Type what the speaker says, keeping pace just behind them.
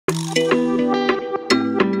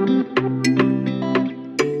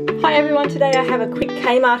everyone, today I have a quick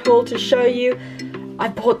Kmart haul to show you. I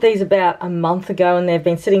bought these about a month ago and they've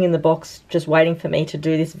been sitting in the box just waiting for me to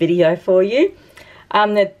do this video for you.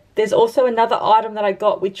 There's also another item that I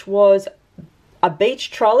got, which was a beach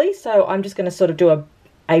trolley, so I'm just going to sort of do a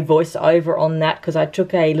voiceover on that because I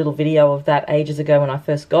took a little video of that ages ago when I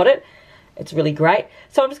first got it. It's really great.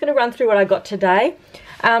 So I'm just going to run through what I got today.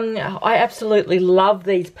 I absolutely love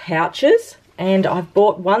these pouches, and I've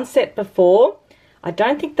bought one set before. I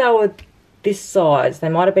don't think they were this size. They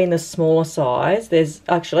might have been the smaller size.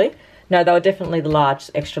 No, they were definitely the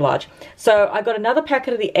large, extra large. So I got another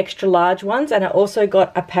packet of the extra large ones, and I also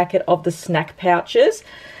got a packet of the snack pouches.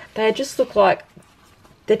 They just look like,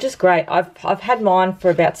 they're just great. I've had mine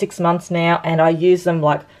for about 6 months now, and I use them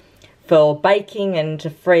like for baking and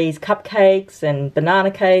to freeze cupcakes and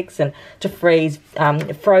banana cakes and to freeze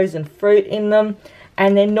frozen fruit in them.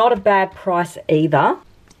 And they're not a bad price either.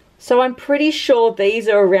 So I'm pretty sure these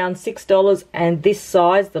are around $6, and this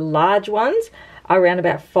size, the large ones, are around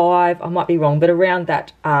about $5. I might be wrong, but around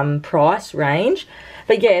that price range.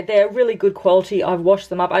 But yeah, they're really good quality. I've washed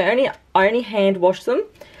them up. I only hand wash them.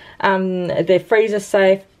 They're freezer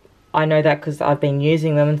safe. I know that because I've been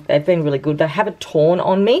using them. They've been really good. They haven't torn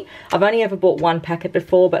on me. I've only ever bought one packet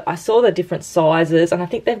before, but I saw the different sizes, and I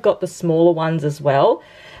think they've got the smaller ones as well.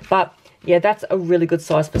 But yeah, that's a really good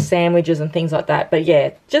size for sandwiches and things like that. But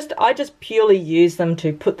yeah, I just purely use them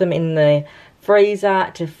to put them in the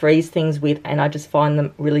freezer to freeze things with, and I just find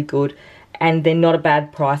them really good, and they're not a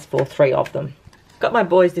bad price for 3 of them. Got my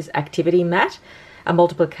boys this activity mat, a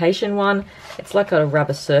multiplication one. It's like got a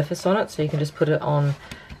rubber surface on it, so you can just put it on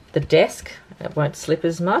the desk. It won't slip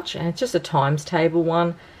as much, and it's just a times table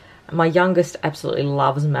one. My youngest absolutely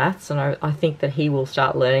loves maths, and I think that he will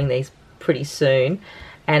start learning these pretty soon.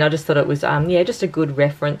 And I just thought it was, yeah, just a good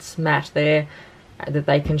reference mat there that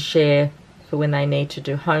they can share for when they need to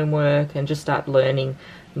do homework and just start learning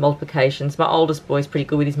multiplications. My oldest boy's pretty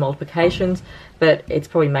good with his multiplications, but it's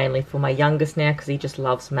probably mainly for my youngest now because he just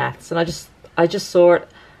loves maths. And I just saw it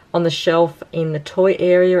on the shelf in the toy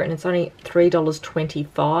area, and it's only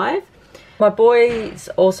 $3.25. My boys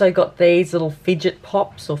also got these little fidget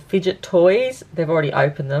pops or fidget toys. They've already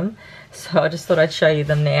opened them, so I just thought I'd show you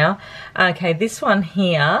them now. Okay, this one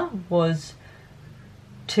here was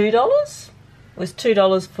 $2. It was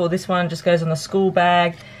 $2 for this one. It just goes on the school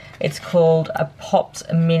bag. It's called a Pops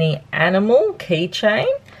Mini Animal keychain,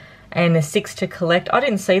 and there's 6 to collect. I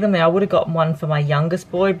didn't see them there. I would have gotten one for my youngest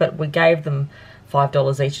boy, but we gave them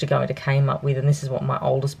 $5 each to go into Kmart with, and this is what my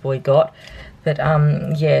oldest boy got. But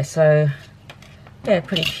yeah, so yeah,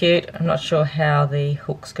 pretty cute. I'm not sure how the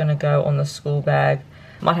hook's going to go on the school bag.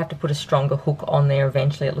 Might have to put a stronger hook on there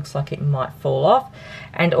eventually. It looks like it might fall off.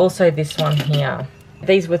 And also this one here.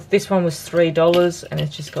 This one was $3, and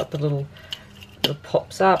it's just got the little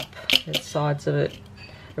pops up the sides of it.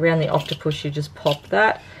 Around the octopus, you just pop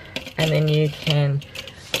that, and then you can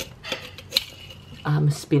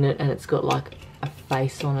spin it, and it's got like a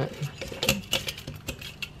face on it.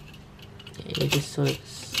 Yeah, you just sort of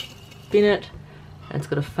spin it, and it's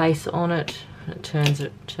got a face on it. It turns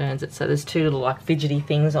it. So there's 2 little like fidgety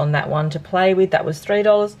things on that one to play with. That was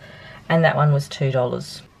 $3, and that one was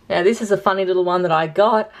 $2. Now this is a funny little one that I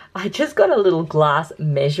got. I just got a little glass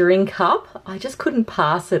measuring cup. I just couldn't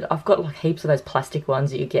pass it. I've got like heaps of those plastic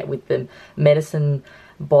ones that you get with the medicine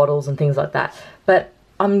bottles and things like that. But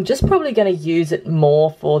I'm just probably going to use it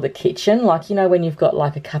more for the kitchen. Like, you know, when you've got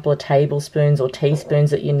like a couple of tablespoons or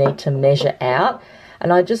teaspoons that you need to measure out.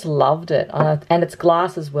 And I just loved it. And it's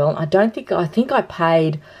glass as well. I think I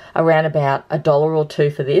paid around about $1 or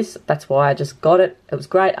 $2 for this. That's why I just got it. It was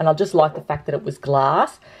great. And I just like the fact that it was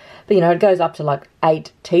glass. But, you know, it goes up to like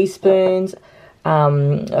 8 teaspoons,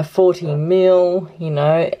 40 mil, you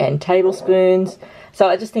know, and tablespoons. So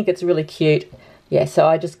I just think it's really cute. Yeah, so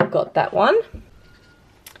I just got that one.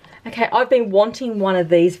 Okay, I've been wanting one of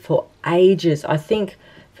these for ages. I think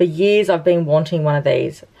for years I've been wanting one of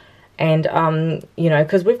these. And, you know,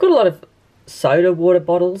 because we've got a lot of soda water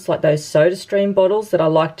bottles, like those Soda Stream bottles that I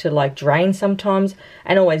like to like drain sometimes,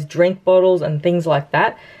 and always drink bottles and things like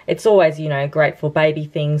that. It's always, you know, great for baby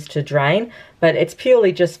things to drain, but it's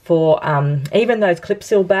purely just for even those clip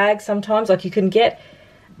seal bags sometimes. Like you can get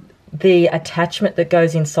the attachment that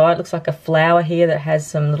goes inside. It looks like a flower here that has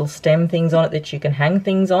some little stem things on it that you can hang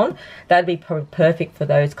things on. That'd be perfect for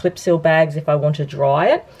those clip seal bags if I want to dry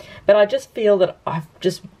it. But I just feel that I've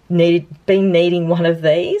just been needing one of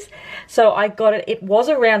these, so I got it. It was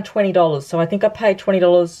around $20, so I think I paid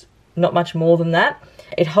 $20, not much more than that.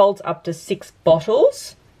 It holds up to 6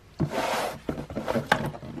 bottles,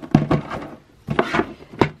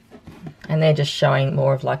 and they're just showing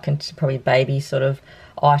more of like probably baby sort of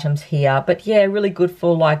items here. But yeah, really good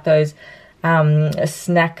for like those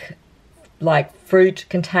snack, like fruit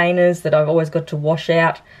containers that I've always got to wash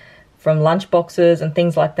out from lunch boxes and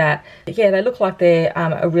things like that. But yeah, they look like they're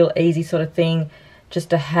a real easy sort of thing just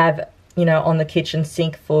to have, you know, on the kitchen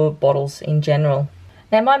sink for bottles in general.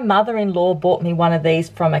 Now, my mother-in-law bought me one of these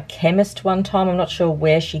from a chemist one time. I'm not sure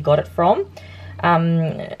where she got it from,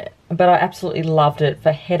 but I absolutely loved it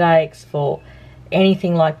for headaches, for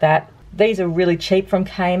anything like that. These are really cheap from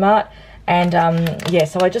Kmart. And yeah,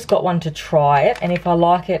 so I just got one to try it, and if I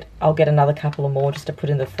like it, I'll get another couple of more just to put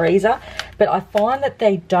in the freezer. But I find that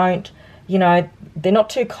they don't, you know, they're not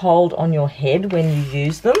too cold on your head when you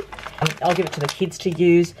use them. I'll give it to the kids to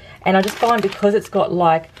use, and I just find because it's got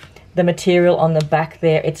like the material on the back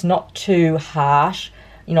there, it's not too harsh,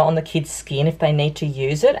 you know, on the kids' skin if they need to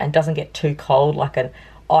use it, and doesn't get too cold like an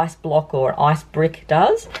ice block or an ice brick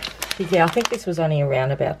does. Yeah, I think this was only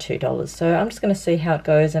around about $2, so I'm just going to see how it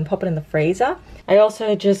goes and pop it in the freezer. I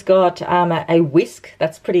also just got a whisk.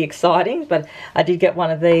 That's pretty exciting, but I did get one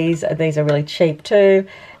of these. These are really cheap too.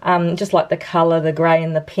 Just like the colour, the grey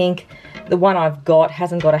and the pink. The one I've got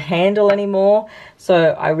hasn't got a handle anymore,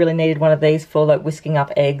 so I really needed one of these for like whisking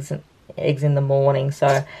up eggs in the morning.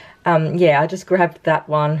 So yeah, I just grabbed that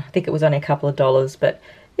one. I think it was only a couple of dollars, but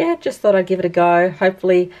yeah, just thought I'd give it a go.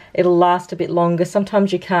 Hopefully it'll last a bit longer.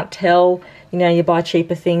 Sometimes you can't tell, you know, you buy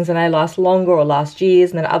cheaper things and they last longer or last years,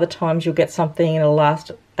 and then other times you'll get something and it'll last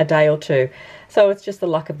a day or two. So it's just the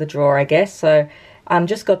luck of the draw, I guess. So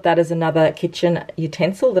just got that as another kitchen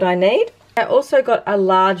utensil that I need. I also got a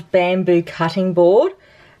large bamboo cutting board.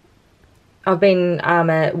 I've been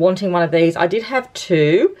wanting one of these. I did have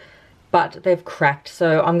two, but they've cracked,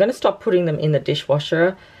 so I'm going to stop putting them in the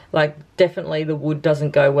dishwasher. Like, definitely the wood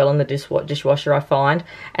doesn't go well in the dishwasher, I find.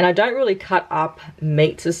 And I don't really cut up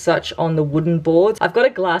meats as such on the wooden boards. I've got a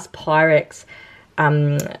glass Pyrex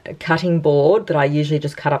cutting board that I usually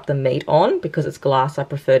just cut up the meat on. Because it's glass, I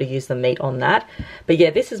prefer to use the meat on that. But yeah,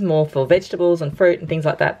 this is more for vegetables and fruit and things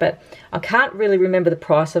like that. But I can't really remember the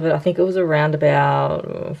price of it. I think it was around about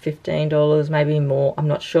 $15, maybe more, I'm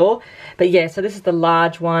not sure. But yeah, so this is the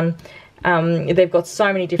large one. They've got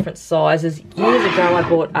so many different sizes. Years ago I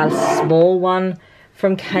bought a small one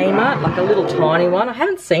from Kmart, like a little tiny one. I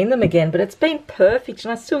haven't seen them again, but it's been perfect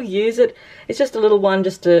and I still use it. It's just a little one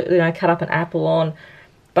just to, you know, cut up an apple on.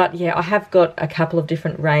 But yeah, I have got a couple of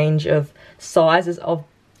different range of sizes of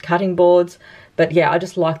cutting boards. But yeah, I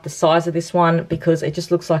just like the size of this one because it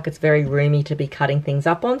just looks like it's very roomy to be cutting things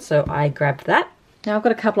up on, so I grabbed that. Now I've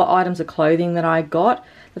got a couple of items of clothing that I got.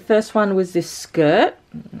 The first one was this skirt.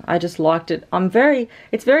 I just liked it.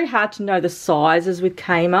 It's very hard to know the sizes with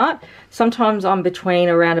Kmart. Sometimes I'm between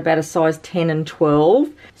around about a size 10 and 12.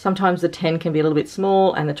 Sometimes the 10 can be a little bit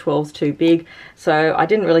small and the 12's too big. So I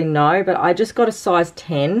didn't really know, but I just got a size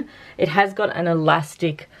 10. It has got an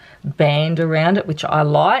elastic band around it, which I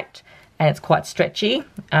liked, and it's quite stretchy.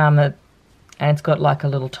 And it's got like a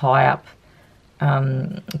little tie-up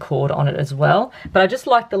cord on it as well, but I just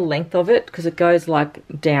like the length of it because it goes like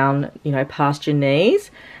down, you know, past your knees,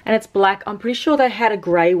 and it's black. I'm pretty sure they had a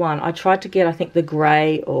grey one. I tried to get, I think, the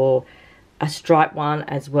grey or a striped one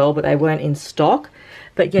as well, but they weren't in stock.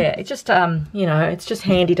 But yeah, it's just you know, it's just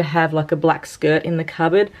handy to have like a black skirt in the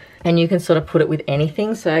cupboard, and you can sort of put it with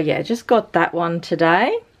anything. So yeah, just got that one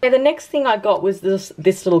today. Yeah, the next thing I got was this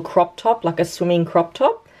little crop top, like a swimming crop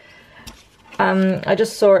top. I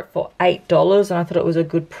just saw it for $8 and I thought it was a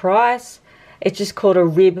good price. It's just called a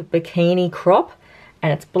rib bikini crop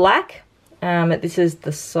and it's black. This is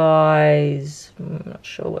the size, I'm not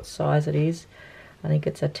sure what size it is. I think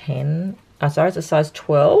it's a 10. Oh, sorry, it's a size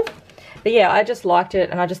 12. But yeah, I just liked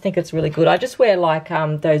it and I just think it's really good. I just wear like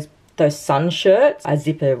those sun shirts, a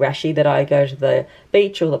zipper rashi that I go to the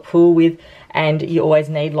beach or the pool with, and you always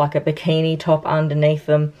need like a bikini top underneath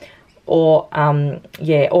them. Or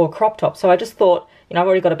yeah, or a crop top. So I just thought, you know, I've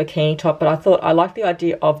already got a bikini top, but I thought I like the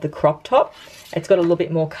idea of the crop top. It's got a little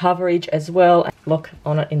bit more coverage as well. Lock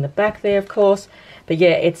on it in the back there, of course. But yeah,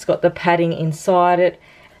 it's got the padding inside it.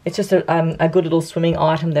 It's just a good little swimming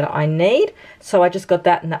item that I need. So I just got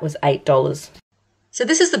that, and that was $8. So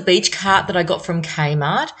this is the beach cart that I got from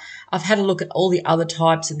Kmart. I've had a look at all the other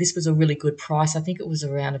types, and this was a really good price. I think it was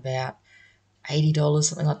around about $80,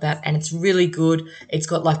 something like that, and it's really good. It's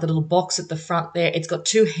got like the little box at the front there. It's got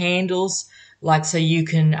two handles, like so you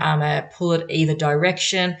can pull it either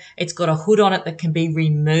direction. It's got a hood on it that can be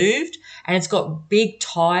removed, and it's got big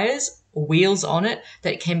tires or wheels on it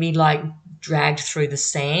that can be like dragged through the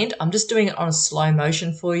sand. I'm just doing it on a slow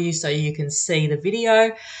motion for you so you can see the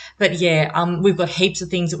video. But yeah, we've got heaps of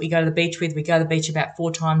things that we go to the beach with. We go to the beach about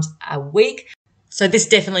 4 times a week, so this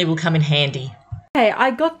definitely will come in handy. Okay,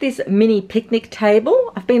 I got this mini picnic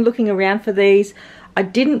table. I've been looking around for these. I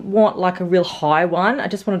didn't want like a real high one. I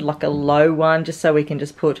just wanted like a low one, just so we can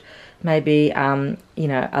just put maybe, you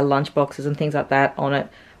know, our lunch boxes and things like that on it,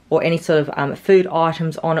 or any sort of food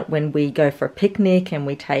items on it when we go for a picnic and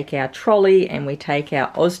we take our trolley and we take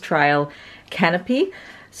our Austrail canopy.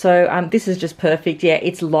 So this is just perfect. Yeah,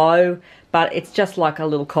 it's low, but it's just like a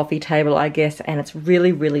little coffee table, I guess, and it's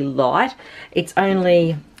really, really light. It's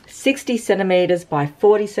only 60 centimeters by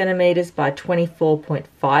 40 centimeters by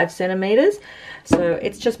 24.5 centimeters. So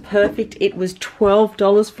it's just perfect. It was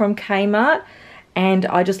 $12 from Kmart, and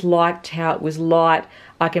I just liked how it was light.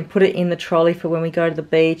 I can put it in the trolley for when we go to the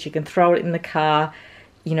beach. You can throw it in the car.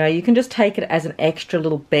 You know, you can just take it as an extra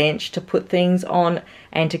little bench to put things on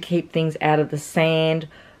and to keep things out of the sand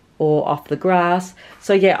or off the grass.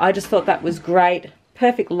 So yeah, I just thought that was great.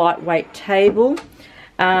 Perfect lightweight table.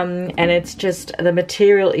 And it's just, the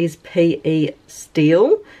material is PE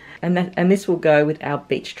steel, and this will go with our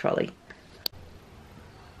beach trolley.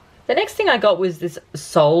 The next thing I got was this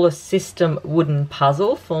solar system wooden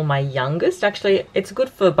puzzle for my youngest. Actually, it's good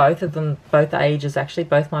for both of them, both ages actually.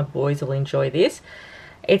 Both my boys will enjoy this.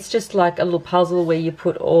 It's just like a little puzzle where you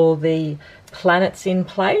put all the planets in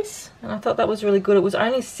place, and I thought that was really good. It was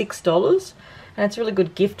only $6, and it's a really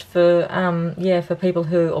good gift for yeah, for people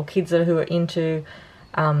who, or kids who are into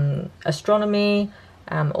astronomy,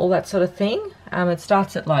 all that sort of thing. It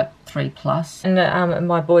starts at like $3+, and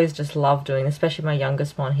my boys just love doing, especially my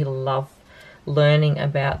youngest one. He'll love learning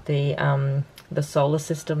about the solar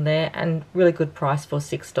system there, and really good price for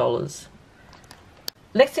 $6.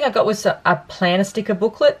 Next thing I got was a planner sticker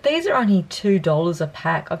booklet. These are only $2 a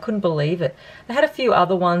pack. I couldn't believe it. They had a few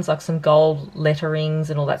other ones, like some gold letterings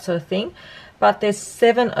and all that sort of thing, but there's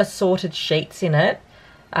 7 assorted sheets in it,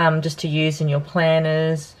 just to use in your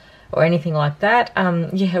planners or anything like that.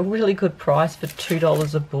 Yeah, really good price for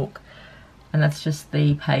 $2 a book. And that's just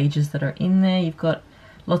the pages that are in there. You've got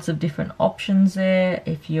lots of different options there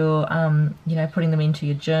if you're you know, putting them into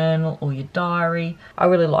your journal or your diary. I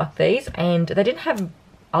really like these, and they didn't have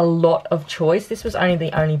a lot of choice. This was only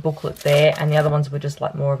the only booklet there, and the other ones were just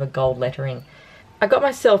like more of a gold lettering. I got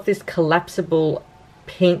myself this collapsible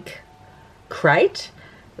pink crate.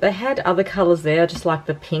 They had other colours there, just like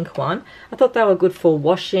the pink one. I thought they were good for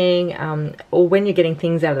washing, or when you're getting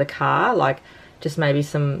things out of the car, like just maybe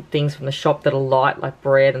some things from the shop that are light, like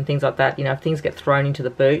bread and things like that. You know, if things get thrown into the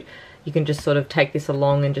boot, you can just sort of take this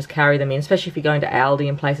along and just carry them in, especially if you're going to Aldi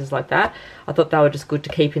and places like that. I thought they were just good to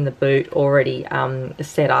keep in the boot already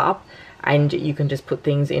set up, and you can just put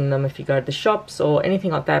things in them if you go to the shops or anything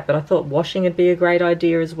like that. But I thought washing would be a great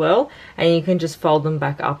idea as well, and you can just fold them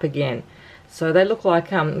back up again. So they look like,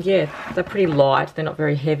 yeah, they're pretty light. They're not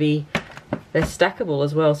very heavy. They're stackable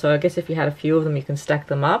as well. So I guess if you had a few of them, you can stack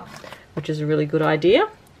them up, which is a really good idea.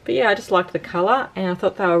 But yeah, I just liked the colour, and I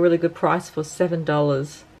thought they were a really good price for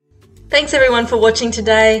 $7. Thanks everyone for watching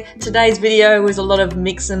today. Today's video was a lot of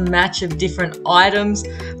mix and match of different items,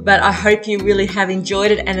 but I hope you really have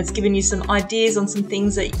enjoyed it, and it's given you some ideas on some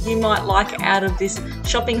things that you might like out of this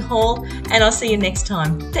shopping haul, and I'll see you next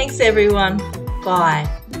time. Thanks everyone.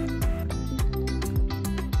 Bye.